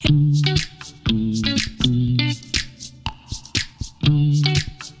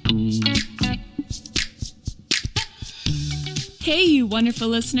Hey, you wonderful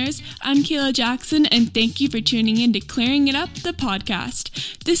listeners. I'm Kayla Jackson, and thank you for tuning in to Clearing It Up, the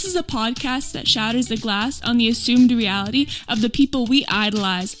podcast. This is a podcast that shatters the glass on the assumed reality of the people we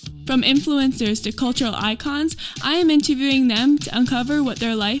idolize. From influencers to cultural icons, I am interviewing them to uncover what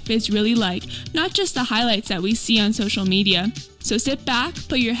their life is really like, not just the highlights that we see on social media. So sit back,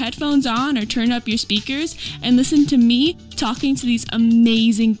 put your headphones on, or turn up your speakers and listen to me talking to these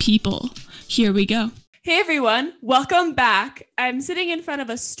amazing people. Here we go. Hey everyone, welcome back. I'm sitting in front of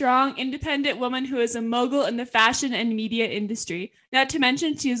a strong, independent woman who is a mogul in the fashion and media industry. Not to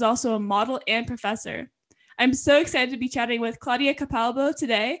mention, she is also a model and professor. I'm so excited to be chatting with Claudia Capalbo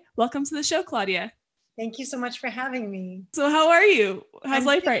today. Welcome to the show, Claudia. Thank you so much for having me. So how are you? How's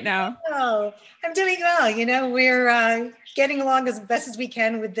life right now? Oh, I'm doing well. You know, we're getting along as best as we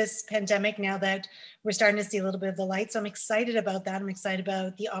can with this pandemic now that we're starting to see a little bit of the light. So I'm excited about that. I'm excited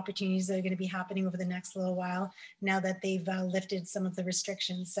about the opportunities that are going to be happening over the next little while now that they've lifted some of the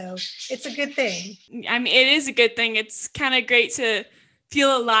restrictions. So it's a good thing. I mean, it is a good thing. It's kind of great to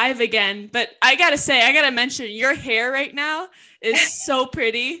feel alive again. But I got to mention your hair right now is so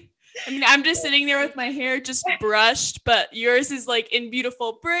pretty. I mean, I'm just sitting there with my hair just brushed, but yours is like in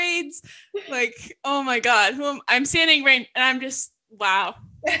beautiful braids. Like, oh my God, I'm standing right and I'm just, wow.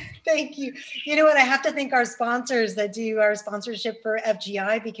 Thank you. You know what? I have to thank our sponsors that do our sponsorship for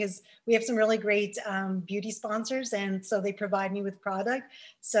FGI because we have some really great beauty sponsors. And so they provide me with product.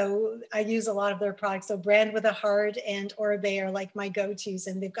 So I use a lot of their products. So Brand with a Heart and Oribe are like my go-tos,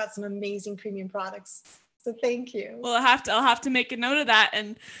 and they've got some amazing premium products. So thank you. Well, I'll have to make a note of that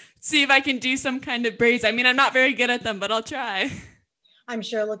and see if I can do some kind of braids. I mean, I'm not very good at them, but I'll try. I'm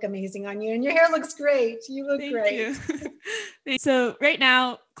sure look amazing on you, and your hair looks great. You look great. You. So right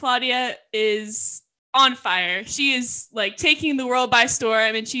now, Claudia is on fire. She is like taking the world by storm.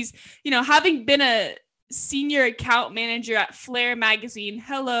 I mean, she's, having been a senior account manager at Flair magazine,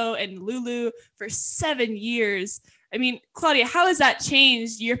 Hello, and Lulu for 7 years. I mean, Claudia, how has that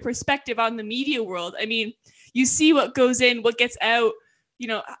changed your perspective on the media world? I mean, you see what goes in, what gets out.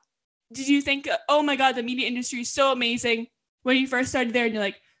 Did you think, oh my God, the media industry is so amazing when you first started there, and you're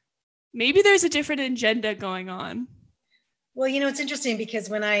like, maybe there's a different agenda going on? Well, it's interesting because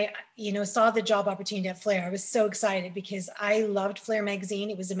when I, saw the job opportunity at Flair, I was so excited because I loved Flair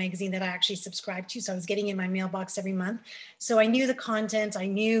magazine. It was a magazine that I actually subscribed to. So I was getting in my mailbox every month. So I knew the content, I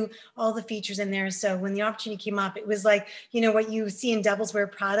knew all the features in there. So when the opportunity came up, it was like, what you see in Devils Wear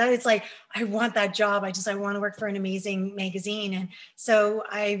Prada, it's like, I want that job. I want to work for an amazing magazine. And so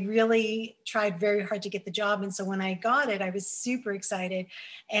I really tried very hard to get the job. And so when I got it, I was super excited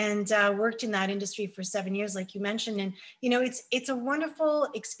and worked in that industry for 7 years, like you mentioned. And, it's a wonderful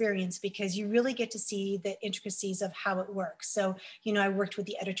experience because you really get to see the intricacies of how it works. So, I worked with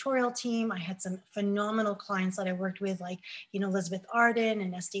the editorial team. I had some phenomenal clients that I worked with, like, Elizabeth Arden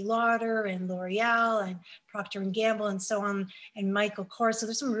and Estee Lauder and L'Oreal and Procter & Gamble and so on, and Michael Kors. So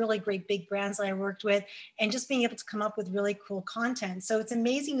there's some really great big brands that I worked with, and just being able to come up with really cool content. So it's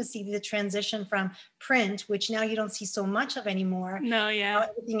amazing to see the transition from print, which now you don't see so much of anymore. No, yeah.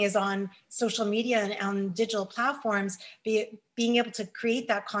 Everything is on social media and on digital platforms, being able to create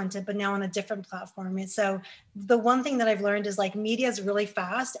that content, but now on a different platform. And so the one thing that I've learned is like media is really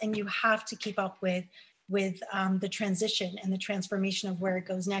fast and you have to keep up with the transition and the transformation of where it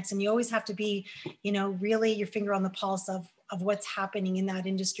goes next. And you always have to be, really your finger on the pulse of what's happening in that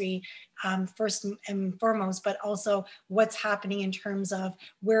industry, first and foremost, but also what's happening in terms of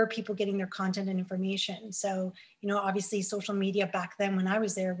where are people getting their content and information. So, obviously social media back then when I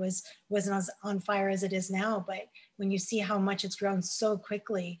was there wasn't as on fire as it is now, but when you see how much it's grown so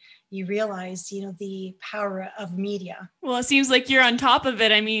quickly, you realize, the power of media. Well, it seems like you're on top of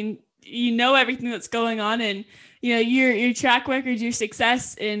it. I mean, everything that's going on, and your track record, your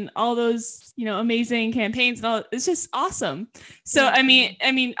success in all those amazing campaigns and all. It's just awesome. So I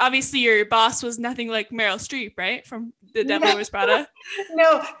mean obviously your boss was nothing like Meryl Streep, right, from The Devil Wears Prada?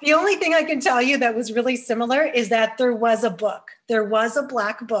 No, the only thing I can tell you that was really similar is that there was a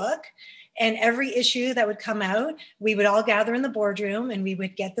black book. And every issue that would come out, we would all gather in the boardroom and we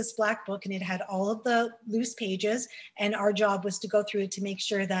would get this black book, and it had all of the loose pages. And our job was to go through it to make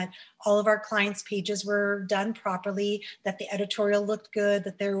sure that all of our clients' pages were done properly, that the editorial looked good,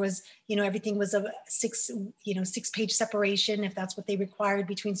 that there was, everything was a 6-page separation if that's what they required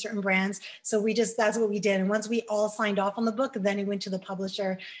between certain brands. So that's what we did. And once we all signed off on the book, then it went to the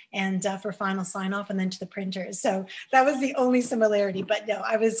publisher and for final sign off, and then to the printers. So that was the only similarity. But no,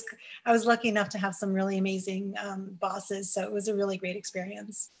 I was lucky enough to have some really amazing bosses. So it was a really great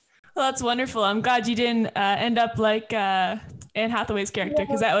experience. Well, that's wonderful. I'm glad you didn't end up like Anne Hathaway's character,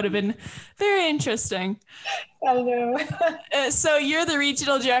 because that would have been very interesting. I know. So you're the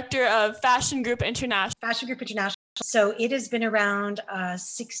regional director of Fashion Group International. Fashion Group International. So it has been around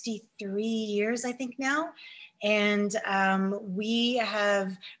 63 years, I think now. And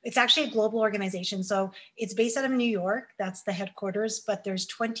it's actually a global organization. So it's based out of New York. That's the headquarters, but there's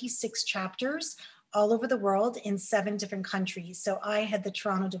 26 chapters all over the world in 7 different countries. So I had the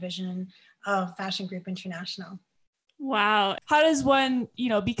Toronto division of Fashion Group International. Wow. How does one,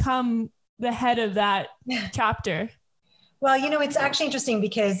 become the head of that chapter? Well, it's actually interesting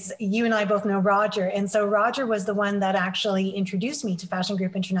because you and I both know Roger. And so Roger was the one that actually introduced me to Fashion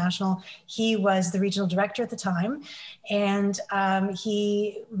Group International. He was the regional director at the time. And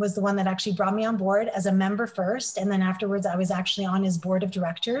he was the one that actually brought me on board as a member first. And then afterwards, I was actually on his board of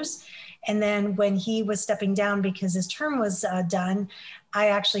directors. And then when he was stepping down because his term was done, I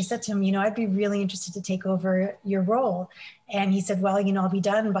actually said to him, I'd be really interested to take over your role. And he said, well, I'll be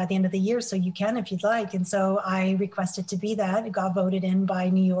done by the end of the year, so you can if you'd like. And so I requested to be that. It got voted in by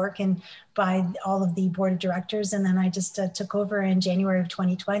New York and by all of the board of directors. And then I just took over in January of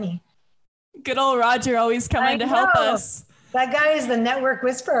 2020. Good old Roger always coming to help us. That guy is the network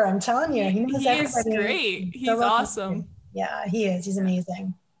whisperer, I'm telling you. He is great. He's awesome. Yeah, he is. He's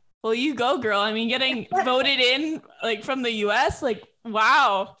amazing. Well, you go, girl. I mean, getting voted in like from the US, like,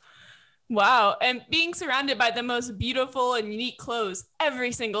 wow. Wow. And being surrounded by the most beautiful and unique clothes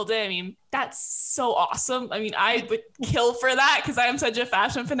every single day. I mean, that's so awesome. I mean, I would kill for that because I am such a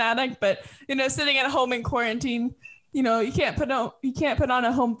fashion fanatic, but sitting at home in quarantine, you can't put on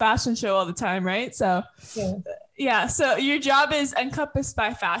a home fashion show all the time, right? So yeah. So your job is encompassed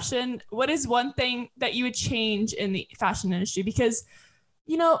by fashion. What is one thing that you would change in the fashion industry? Because,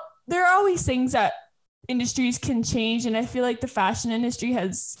 there are always things that industries can change. And I feel like the fashion industry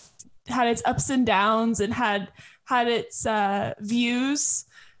has had its ups and downs and had its views.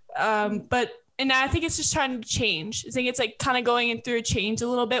 But I think it's just trying to change. I think it's like kind of going in through a change a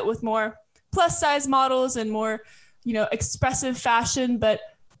little bit with more plus size models and more, expressive fashion. But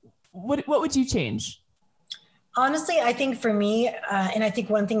what would you change? Honestly, I think for me, and I think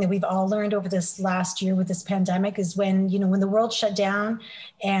one thing that we've all learned over this last year with this pandemic is when the world shut down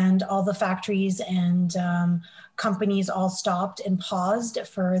and all the factories and companies all stopped and paused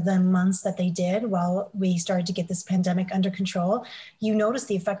for the months that they did while we started to get this pandemic under control, you notice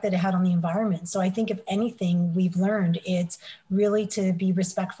the effect that it had on the environment. So I think if anything we've learned, it's really to be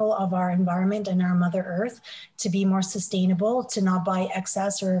respectful of our environment and our Mother Earth, to be more sustainable, to not buy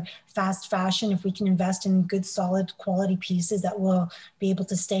excess or fast fashion. If we can invest in good, solid quality pieces that will be able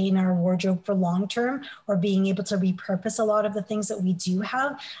to stay in our wardrobe for long term, or being able to repurpose a lot of the things that we do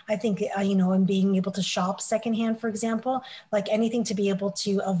have, I think, and being able to shop secondhand, for example, like anything to be able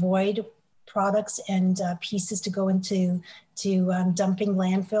to avoid products and pieces to go into dumping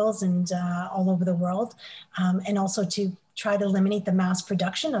landfills and all over the world, and also to try to eliminate the mass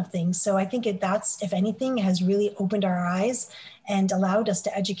production of things. So I think that's, if anything, has really opened our eyes and allowed us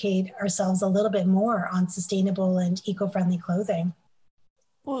to educate ourselves a little bit more on sustainable and eco-friendly clothing.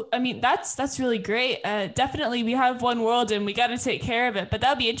 Well, I mean, that's really great. Definitely, we have one world and we got to take care of it. But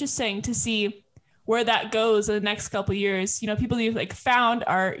that'll be interesting to see where that goes in the next couple of years. People who've like found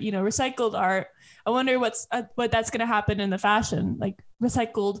art, recycled art. I wonder what that's going to happen in the fashion, like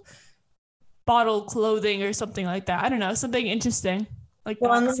recycled bottle clothing or something like that. I don't know, something interesting.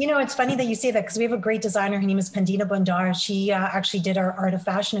 Well, it's funny that you say that because we have a great designer. Her name is Pandina Bundar. She actually did our Art of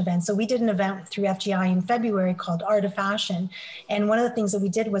Fashion event. So we did an event through FGI in February called Art of Fashion. And one of the things that we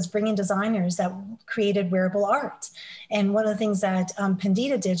did was bring in designers that created wearable art. And one of the things that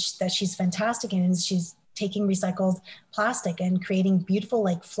Pandita did that she's fantastic in is she's taking recycled plastic and creating beautiful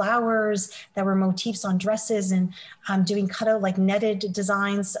like flowers that were motifs on dresses, and doing cutout like netted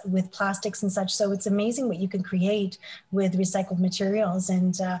designs with plastics and such. So it's amazing what you can create with recycled materials.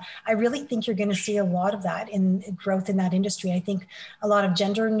 And I really think you're going to see a lot of that in growth in that industry. I think a lot of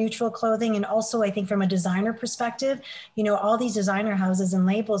gender neutral clothing. And also I think from a designer perspective, all these designer houses and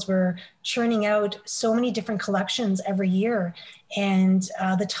labels were churning out so many different collections every year. And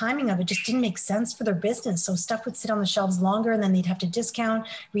the timing of it just didn't make sense for their business. So stuff would sit on the shelves longer and then they'd have to discount.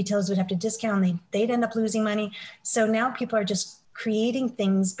 Retailers would have to discount. They'd end up losing money. So now people are just creating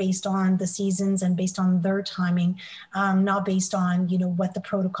things based on the seasons and based on their timing, not based on, what the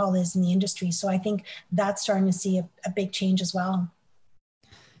protocol is in the industry. So I think that's starting to see a big change as well.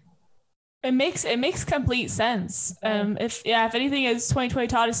 It makes complete sense. If anything is 2020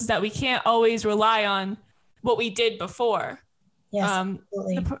 taught us is that we can't always rely on what we did before. Yes,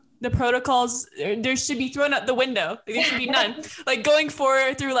 absolutely. the protocols, there should be thrown out the window. Like, there should be none. Like going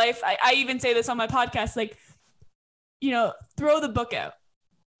forward through life, I even say this on my podcast, like, you know, throw the book out,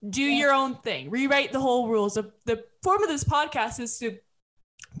 do your own thing, rewrite the whole rules. The form of this podcast is to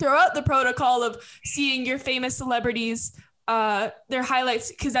throw out the protocol of seeing your famous celebrities, their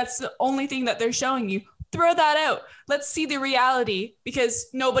highlights, because that's the only thing that they're showing you. Throw that out. Let's see the reality, because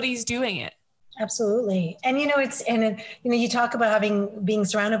nobody's doing it. Absolutely. And, you know, you talk about being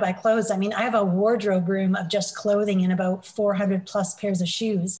surrounded by clothes. I mean, I have a wardrobe room of just clothing and about 400 plus pairs of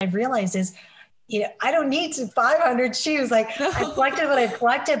shoes. I've realized is, you know, I don't need 500 shoes. Like I've collected what I've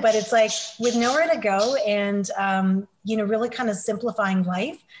collected, but it's like with nowhere to go and, you know, really kind of simplifying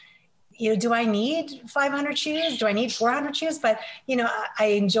life. You know, do I need 500 shoes? Do I need 400 shoes? But, you know, I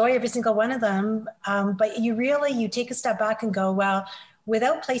enjoy every single one of them. But you take a step back and go, well,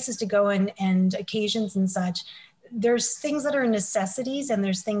 without places to go and occasions and such, there's things that are necessities and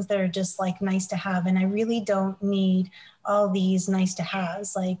there's things that are just like nice to have. And I really don't need all these nice to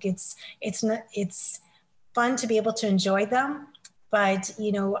haves. Like it's fun to be able to enjoy them. But,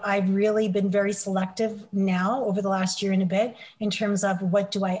 you know, I've really been very selective now over the last year and a bit in terms of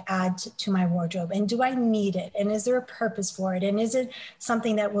what do I add to my wardrobe and do I need it? And is there a purpose for it? And is it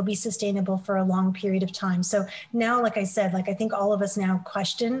something that will be sustainable for a long period of time? So now, like I said, like I think all of us now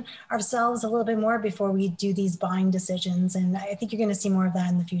question ourselves a little bit more before we do these buying decisions. And I think you're going to see more of that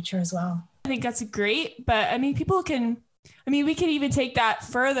in the future as well. I think that's great. But I mean, we can even take that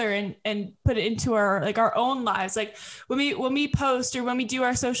further and put it into our own lives. Like when we post or when we do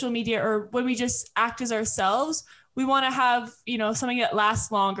our social media or when we just act as ourselves, we want to have, you know, something that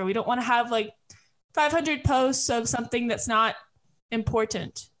lasts longer. We don't want to have like 500 posts of something that's not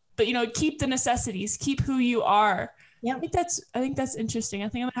important, but, you know, keep the necessities, keep who you are. Yeah, I think that's interesting. I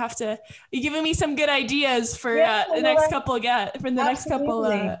think I'm gonna have to. You're giving me some good ideas for the next couple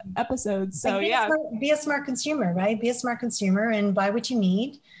episodes. So like be a smart consumer, right? Be a smart consumer and buy what you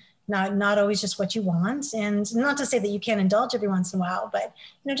need, not always just what you want. And not to say that you can't indulge every once in a while, but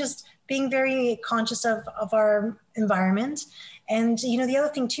you know, just being very conscious of our environment. And you know, the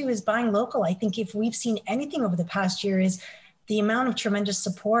other thing too is buying local. I think if we've seen anything over the past year is the amount of tremendous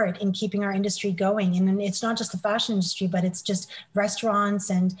support in keeping our industry going. And it's not just the fashion industry, but it's just restaurants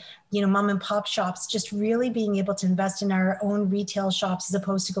and, you know, mom and pop shops, just really being able to invest in our own retail shops as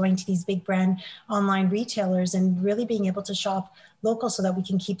opposed to going to these big brand online retailers and really being able to shop local so that we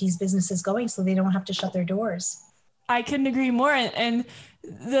can keep these businesses going so they don't have to shut their doors. I couldn't agree more. And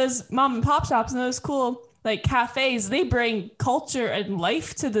those mom and pop shops and those cool like cafes, they bring culture and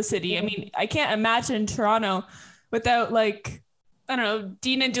life to the city. I mean, I can't imagine Toronto without like, I don't know,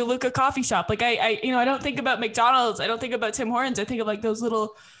 Dean and DeLuca coffee shop. Like I don't think about McDonald's. I don't think about Tim Hortons. I think of like those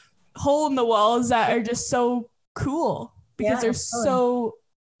little hole in the walls that are just so cool because they're so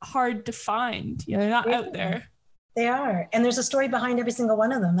hard to find. You know, they're not out there. They are. And there's a story behind every single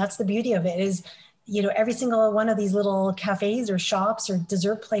one of them. That's the beauty of it is, you know, every single one of these little cafes or shops or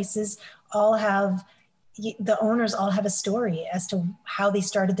dessert places the owners all have a story as to how they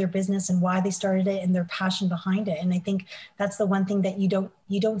started their business and why they started it and their passion behind it. And I think that's the one thing that you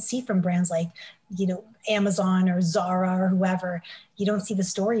don't see from brands like, you know, Amazon or Zara or whoever. You don't see the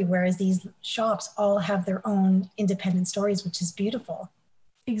story, whereas these shops all have their own independent stories, which is beautiful.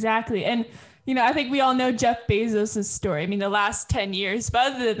 Exactly. And, you know, I think we all know Jeff Bezos' story. I mean, the last 10 years,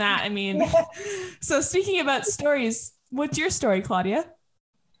 but other than that, I mean, so speaking about stories, what's your story, Claudia?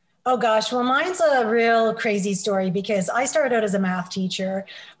 Oh gosh, well, mine's a real crazy story because I started out as a math teacher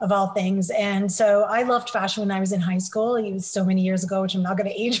of all things. And so I loved fashion when I was in high school. It was so many years ago, which I'm not going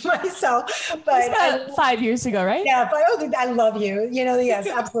to age myself, but 5 years ago, right? Yeah, I love you. You know, yes,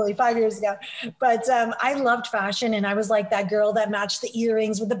 absolutely. 5 years ago. But I loved fashion and I was like that girl that matched the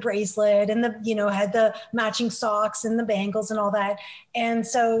earrings with the bracelet and had the matching socks and the bangles and all that. And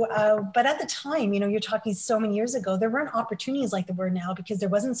so, but at the time, you know, you're talking so many years ago, there weren't opportunities like there were now because there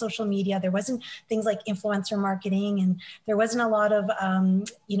wasn't social media. There wasn't things like influencer marketing, and there wasn't a lot of,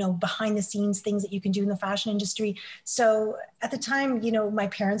 behind the scenes things that you can do in the fashion industry. So at the time, you know, my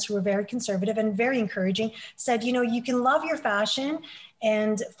parents, who were very conservative and very encouraging, said, you know, you can love your fashion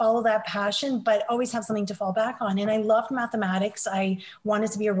and follow that passion, but always have something to fall back on. And I loved mathematics. I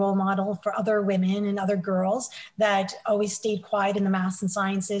wanted to be a role model for other women and other girls that always stayed quiet in the maths and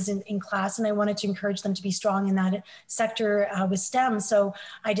sciences in class. And I wanted to encourage them to be strong in that sector with STEM. So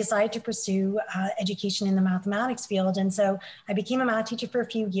I decided to pursue education in the mathematics field. And so I became a math teacher for a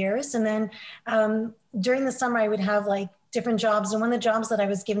few years. And then during the summer, I would have like different jobs. And one of the jobs that I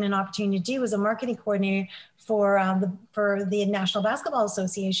was given an opportunity to do was a marketing coordinator for the National Basketball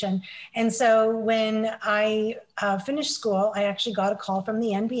Association. And so when I finished school, I actually got a call from the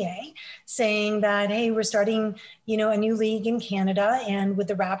NBA saying that, hey, we're starting, a new league in Canada and with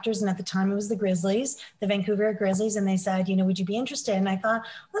the Raptors. And at the time it was the Grizzlies, the Vancouver Grizzlies. And they said, would you be interested? And I thought,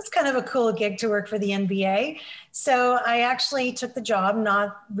 well, that's kind of a cool gig to work for the NBA. So I actually took the job,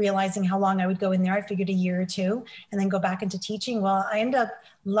 not realizing how long I would go in there. I figured a year or two and then go back into teaching. Well, I ended up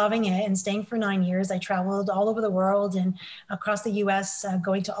loving it and staying for 9 years. I traveled all over the world and across the US,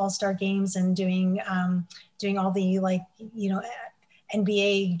 going to all-star games and doing all the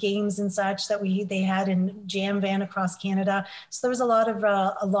NBA games and such that they had in Jam Van across Canada. So there was a lot of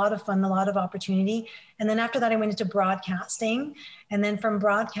fun, a lot of opportunity. And then after that, I went into broadcasting. And then from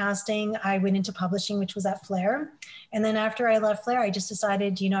broadcasting, I went into publishing, which was at Flair. And then after I left Flair, I just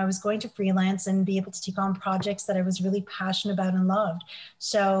decided, I was going to freelance and be able to take on projects that I was really passionate about and loved.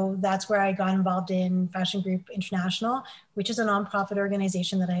 So that's where I got involved in Fashion Group International, which is a nonprofit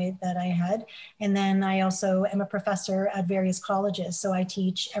organization that I had. And then I also am a professor at various colleges. So I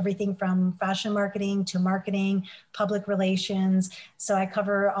teach everything from fashion marketing to marketing, public relations. So I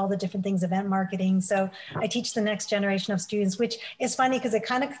cover all the different things, event marketing. So I teach the next generation of students, which is funny because it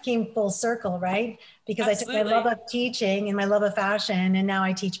kind of came full circle, right? Because Absolutely. I took my love of teaching and my love of fashion, and now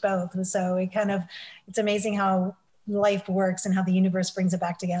I teach both. So it's amazing how life works and how the universe brings it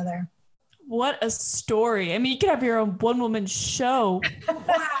back together. What a story. I mean, you could have your own one-woman show. Wow.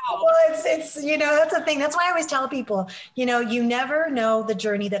 Well, it's that's the thing. That's why I always tell people, you never know the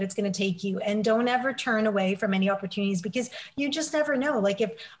journey that it's going to take you, and don't ever turn away from any opportunities because you just never know. Like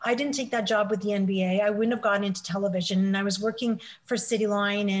if I didn't take that job with the NBA, I wouldn't have gotten into television, and I was working for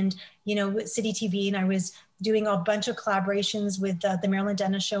Cityline and, City TV, and I was doing a bunch of collaborations with the Marilyn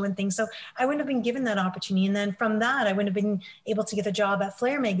Dennis show and things. So I wouldn't have been given that opportunity. And then from that, I wouldn't have been able to get a job at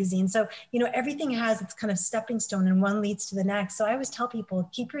Flair magazine. So, everything has its kind of stepping stone and one leads to the next. So I always tell people,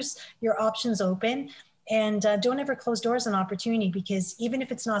 keep your options open and don't ever close doors on opportunity, because even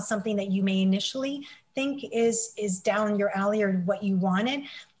if it's not something that you may initially think is down your alley or what you wanted,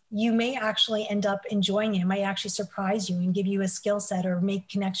 you may actually end up enjoying it. It might actually surprise you and give you a skill set or make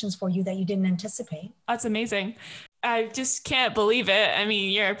connections for you that you didn't anticipate. That's amazing. I just can't believe it. I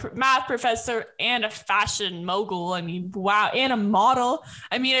mean, you're a math professor and a fashion mogul. I mean, wow. And a model.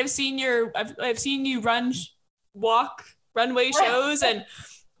 I mean, I've seen you walk runway shows and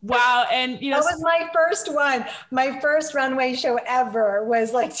wow. And that was my first one. My first runway show ever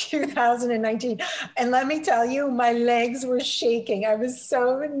was like 2019. And let me tell you, my legs were shaking. I was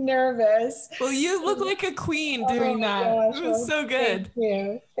so nervous. Well, you look like a queen doing that. Gosh, it was so good.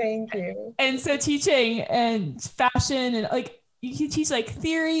 Thank you. And so teaching and fashion and you can teach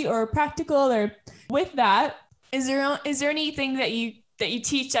theory or practical, or with that, is there anything that you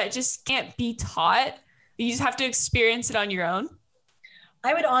teach that just can't be taught? You just have to experience it on your own?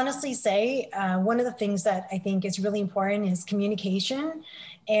 I would honestly say one of the things that I think is really important is communication.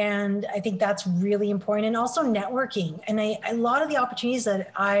 And I think that's really important. And also networking. And a lot of the opportunities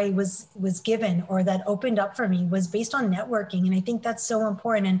that I was given or that opened up for me was based on networking. And I think that's so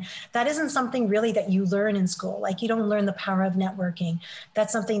important. And that isn't something really that you learn in school. Like you don't learn the power of networking.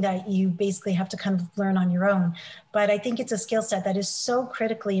 That's something that you basically have to kind of learn on your own. But I think it's a skill set that is so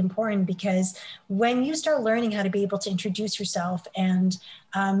critically important, because when you start learning how to be able to introduce yourself and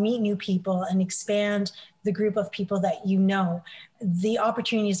meet new people and expand the group of people that the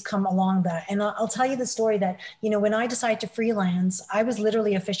opportunities come along that. And I'll tell you the story that, when I decided to freelance, I was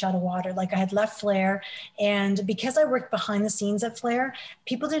literally a fish out of water. Like I had left Flair, and because I worked behind the scenes at Flair,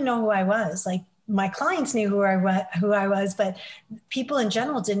 people didn't know who I was. Like my clients knew who I was, but people in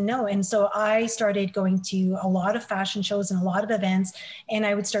general didn't know. And so I started going to a lot of fashion shows and a lot of events, and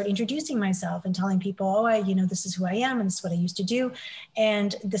I would start introducing myself and telling people, this is who I am, and this is what I used to do,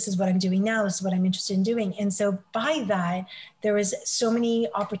 and this is what I'm doing now, this is what I'm interested in doing. And so by that, there was so many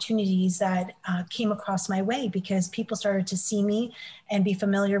opportunities that came across my way, because people started to see me and be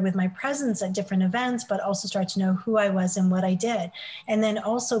familiar with my presence at different events, but also start to know who I was and what I did. And then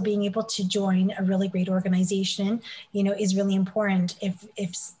also being able to join a really great organization, is really important.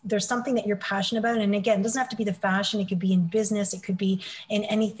 If there's something that you're passionate about, and again, it doesn't have to be the fashion, it could be in business, it could be in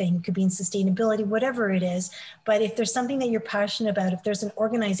anything, it could be in sustainability, whatever it is. But if there's something that you're passionate about, if there's an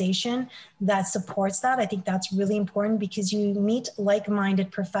organization that supports that, I think that's really important, because you meet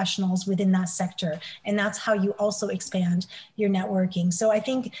like-minded professionals within that sector. And that's how you also expand your networking. So I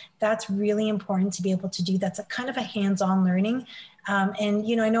think that's really important to be able to do. That's a kind of a hands-on learning.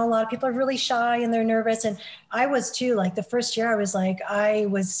 And, I know a lot of people are really shy and they're nervous. And I was too. Like the first year I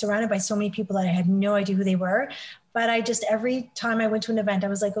was surrounded by so many people that I had no idea who they were. But I just, every time I went to an event, I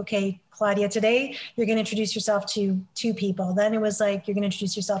was like, okay, Claudia, today you're going to introduce yourself to 2 people. Then it was like, you're going to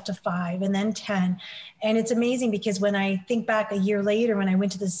introduce yourself to 5 and then 10. And it's amazing because when I think back a year later, when I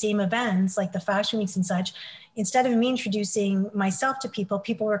went to the same events, like the fashion weeks and such, instead of me introducing myself to people,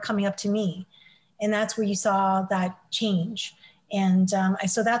 people were coming up to me. And that's where you saw that change. And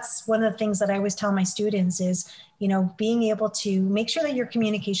so that's one of the things that I always tell my students is, being able to make sure that your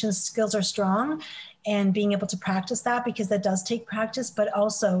communication skills are strong and being able to practice that, because that does take practice, but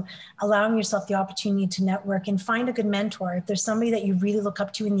also allowing yourself the opportunity to network and find a good mentor. If there's somebody that you really look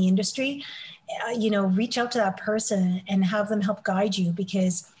up to in the industry, reach out to that person and have them help guide you,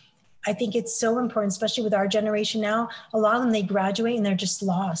 because I think it's so important, especially with our generation now. A lot of them, they graduate and they're just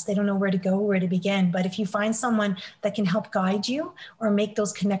lost. They don't know where to go, where to begin. But if you find someone that can help guide you or make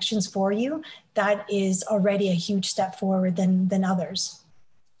those connections for you, that is already a huge step forward than others.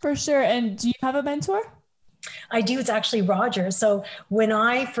 For sure. And do you have a mentor? I do. It's actually Roger. So when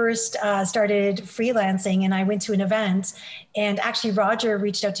I first started freelancing and I went to an event, and actually Roger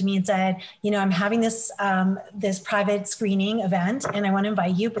reached out to me and said, I'm having this private screening event and I want to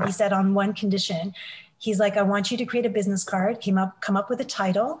invite you. But he said on one condition. He's like, I want you to create a business card, come up with a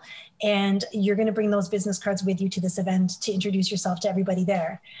title, and you're going to bring those business cards with you to this event to introduce yourself to everybody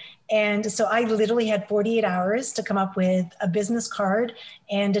there. And so I literally had 48 hours to come up with a business card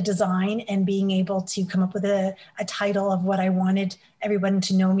and a design and being able to come up with a title of what I wanted everyone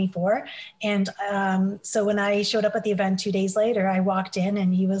to know me for. And so when I showed up at the event 2 days later, I walked in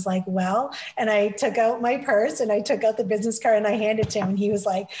and he was like, well, and I took out my purse and I took out the business card and I handed it to him and he was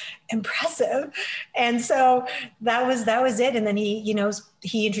like, impressive. And so that was it. And then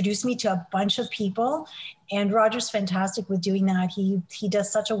he introduced me to a bunch of people. And Roger's fantastic with doing that. He does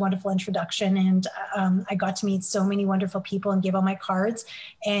such a wonderful introduction. And I got to meet so many wonderful people and give out my cards.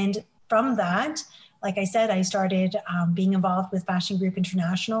 And from that, like I said, I started being involved with Fashion Group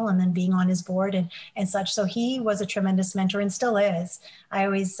International and then being on his board and such. So he was a tremendous mentor and still is. I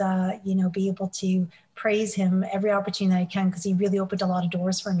always, be able to praise him every opportunity I can, because he really opened a lot of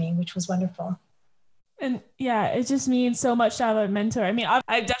doors for me, which was wonderful. And yeah, it just means so much to have a mentor. I mean,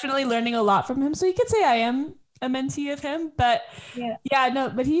 I'm definitely learning a lot from him. So you could say I am a mentee of him, but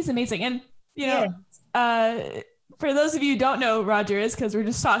but he's amazing. And, for those of you who don't know who Roger is, because we're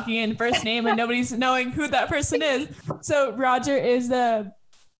just talking in first name and nobody's knowing who that person is. So Roger is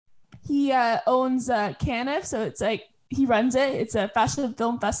he owns Canif. So it's like, he runs it. It's a fashion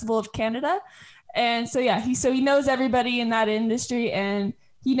film festival of Canada. And so, he knows everybody in that industry and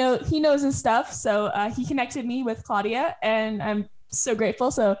he knows his stuff. So he connected me with Claudia and I'm so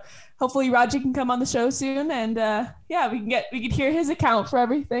grateful. So hopefully Roger can come on the show soon and we could hear his account for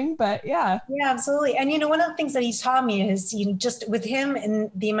everything. But yeah, absolutely. And one of the things that he's taught me is just with him and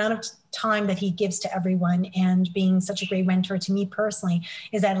the amount of time that he gives to everyone and being such a great mentor to me personally,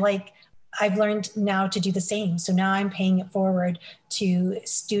 is that I've learned now to do the same. So now I'm paying it forward to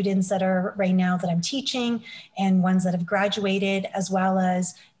students that are right now that I'm teaching and ones that have graduated, as well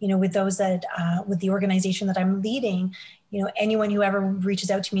as, with those that, with the organization that I'm leading, anyone who ever reaches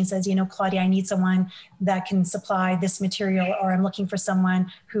out to me and says, Claudia, I need someone that can supply this material, or I'm looking for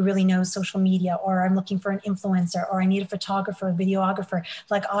someone who really knows social media, or I'm looking for an influencer, or I need a photographer, a videographer,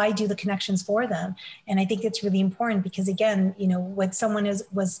 I do the connections for them. And I think it's really important because, again, what someone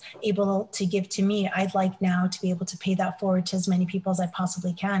was able to give to me, I'd like now to be able to pay that forward to as many people as I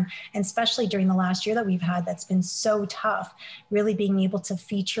possibly can. And especially during the last year that we've had, that's been so tough, really being able to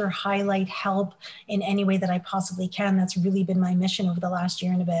feature, highlight, help in any way that I possibly can. That's really been my mission over the last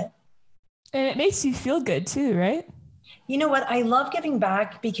year and a bit. And it makes you feel good too, right? You know what? I love giving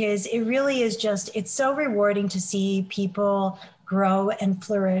back because it really is it's so rewarding to see people grow and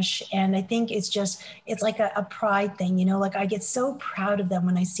flourish. And I think it's like a pride thing, I get so proud of them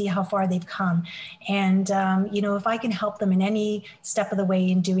when I see how far they've come. And, if I can help them in any step of the way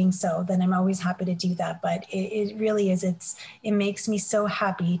in doing so, then I'm always happy to do that. But it really is, it makes me so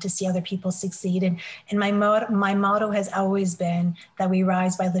happy to see other people succeed. And my motto has always been that we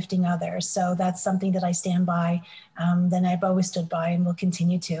rise by lifting others. So that's something that I stand by, that I've always stood by and will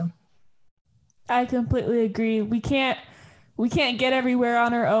continue to. I completely agree. We can't get everywhere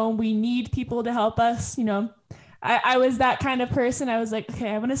on our own. We need people to help us. I was that kind of person. I was like, okay,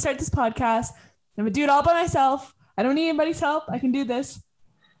 I'm going to start this podcast. I'm going to do it all by myself. I don't need anybody's help. I can do this.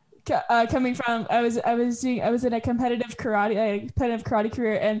 Coming from, I was in a competitive karate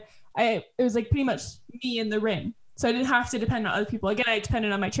career, and it was like pretty much me in the ring. So I didn't have to depend on other people. Again, I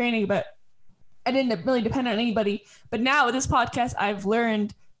depended on my training, but I didn't really depend on anybody. But now with this podcast, I've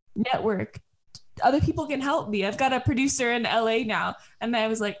learned network. Other people can help me. I've got a producer in LA now. And I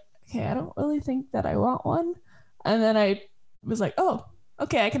was like, okay, I don't really think that I want one. And then I was like, oh,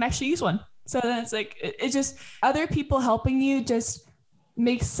 okay, I can actually use one. So then it's like, it just, other people helping you just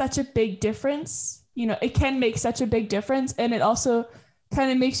makes such a big difference. You know, it can make such a big difference. And it also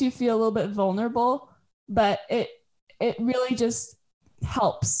kind of makes you feel a little bit vulnerable, but it really just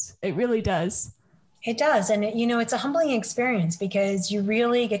helps. It really does. It does. And, it's a humbling experience because you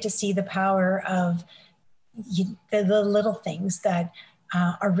really get to see the power of the little things that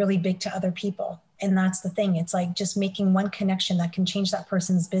are really big to other people. And that's the thing. It's like just making one connection that can change that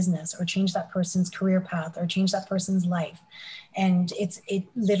person's business or change that person's career path or change that person's life. And it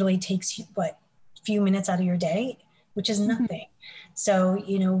literally takes you, a few minutes out of your day, which is nothing. So,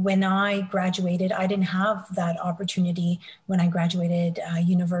 when I graduated, I didn't have that opportunity when I graduated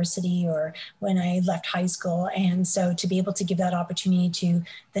university or when I left high school. And so to be able to give that opportunity to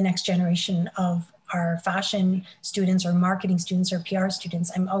the next generation of our fashion students or marketing students or PR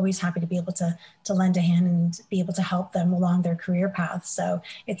students, I'm always happy to be able to lend a hand and be able to help them along their career path. So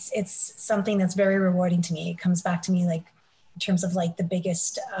it's something that's very rewarding to me. It comes back to me like in terms of like the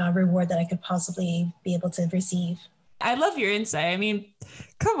biggest reward that I could possibly be able to receive. I love your insight. I mean,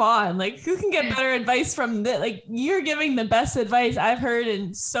 come on, like who can get better advice from that? Like you're giving the best advice I've heard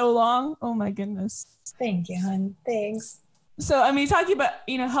in so long. Oh my goodness. Thank you, hon. Thanks. So, I mean, talking about,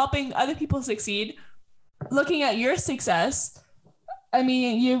 helping other people succeed, looking at your success, I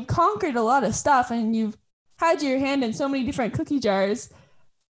mean, you've conquered a lot of stuff and you've had your hand in so many different cookie jars.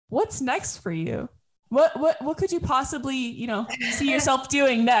 What's next for you? What could you possibly, see yourself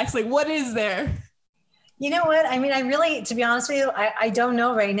doing next? Like, what is there? You know what? I mean, I really, to be honest with you, I don't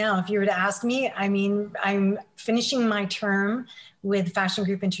know right now. If you were to ask me, I mean, I'm finishing my term with Fashion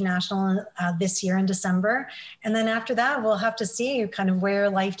Group International this year in December. And then after that, we'll have to see kind of where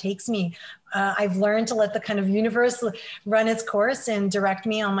life takes me. I've learned to let the kind of universe run its course and direct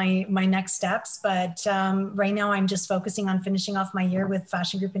me on my next steps. But right now I'm just focusing on finishing off my year with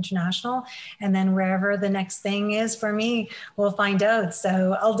Fashion Group International. And then wherever the next thing is for me, we'll find out.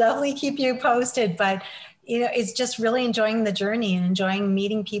 So I'll definitely keep you posted. But it's just really enjoying the journey and enjoying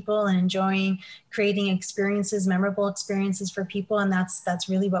meeting people and enjoying creating experiences, memorable experiences for people. And that's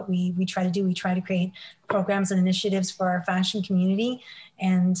really what we try to do. We try to create programs and initiatives for our fashion community.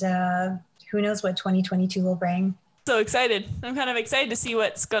 And who knows what 2022 will bring. So excited. I'm kind of excited to see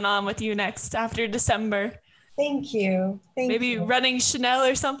what's going on with you next after December. Thank you. Maybe running Chanel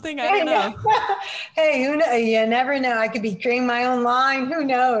or something. I don't know. Hey, who knows? You never know. I could be creating my own line. Who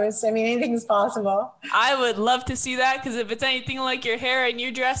knows? I mean, anything's possible. I would love to see that because if it's anything like your hair and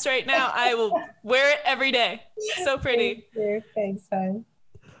your dress right now, I will wear it every day. So pretty. Thank you. Thanks, hon.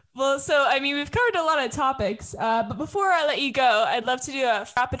 Well, so, I mean, we've covered a lot of topics, but before I let you go, I'd love to do a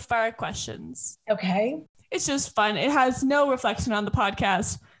rapid fire questions. Okay. It's just fun. It has no reflection on the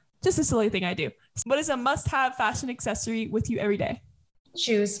podcast. Just a silly thing I do. What is a must-have fashion accessory with you every day?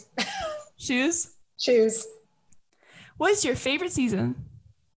 Shoes. Shoes? Shoes. What is your favorite season?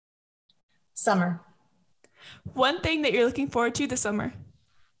 Summer. One thing that you're looking forward to this summer?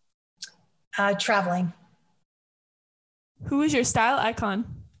 Traveling. Who is your style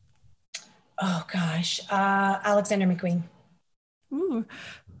icon? Oh gosh, Alexander McQueen. Ooh.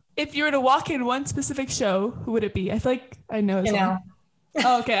 If you were to walk in one specific show, who would it be? I feel like I know.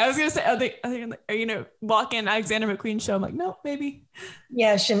 Oh, okay. I was gonna say, are you gonna walk in Alexander McQueen show? I'm like, no, maybe.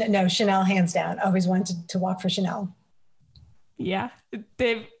 Yeah, Chanel, hands down. I always wanted to walk for Chanel. Yeah,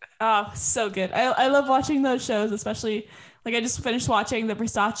 so good. I love watching those shows, especially like I just finished watching the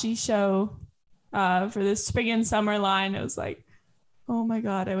Versace show for the spring and summer line. It was like, oh my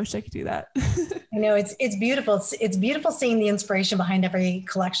God, I wish I could do that. I know it's beautiful. It's beautiful seeing the inspiration behind every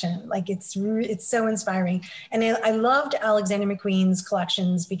collection. Like it's so inspiring. And I loved Alexander McQueen's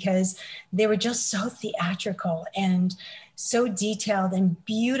collections because they were just so theatrical and so detailed and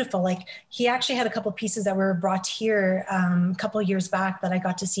beautiful. Like he actually had a couple pieces that were brought here a couple of years back that I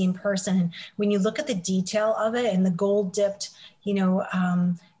got to see in person. And when you look at the detail of it and the gold dipped,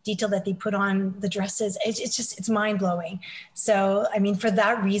 detail that they put on the dresses, it's mind-blowing. So, I mean, for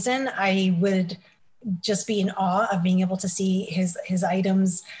that reason, I would just be in awe of being able to see his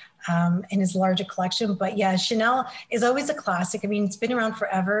items in his larger collection. But yeah, Chanel is always a classic. I mean, it's been around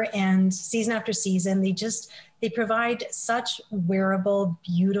forever, and season after season, they provide such wearable,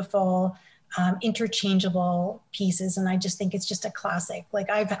 beautiful, interchangeable pieces. And I just think it's just a classic. Like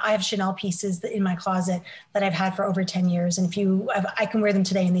I have Chanel pieces in my closet that I've had for over 10 years. And I can wear them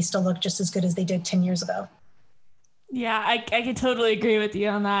today and they still look just as good as they did 10 years ago. Yeah, I can totally agree with you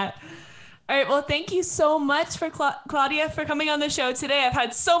on that. All right. Well, thank you so much for Claudia for coming on the show today. I've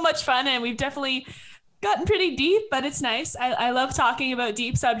had so much fun and we've definitely gotten pretty deep, but it's nice. I love talking about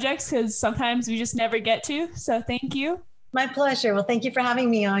deep subjects because sometimes we just never get to. So thank you. My pleasure. Well, thank you for having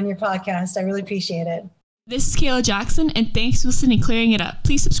me on your podcast. I really appreciate it. This is Kayla Jackson, and thanks for listening to Clearing It Up.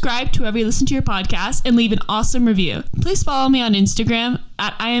 Please subscribe to wherever you listen to your podcast and leave an awesome review. Please follow me on Instagram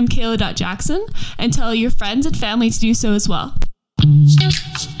at IamKayla.Jackson and tell your friends and family to do so as well.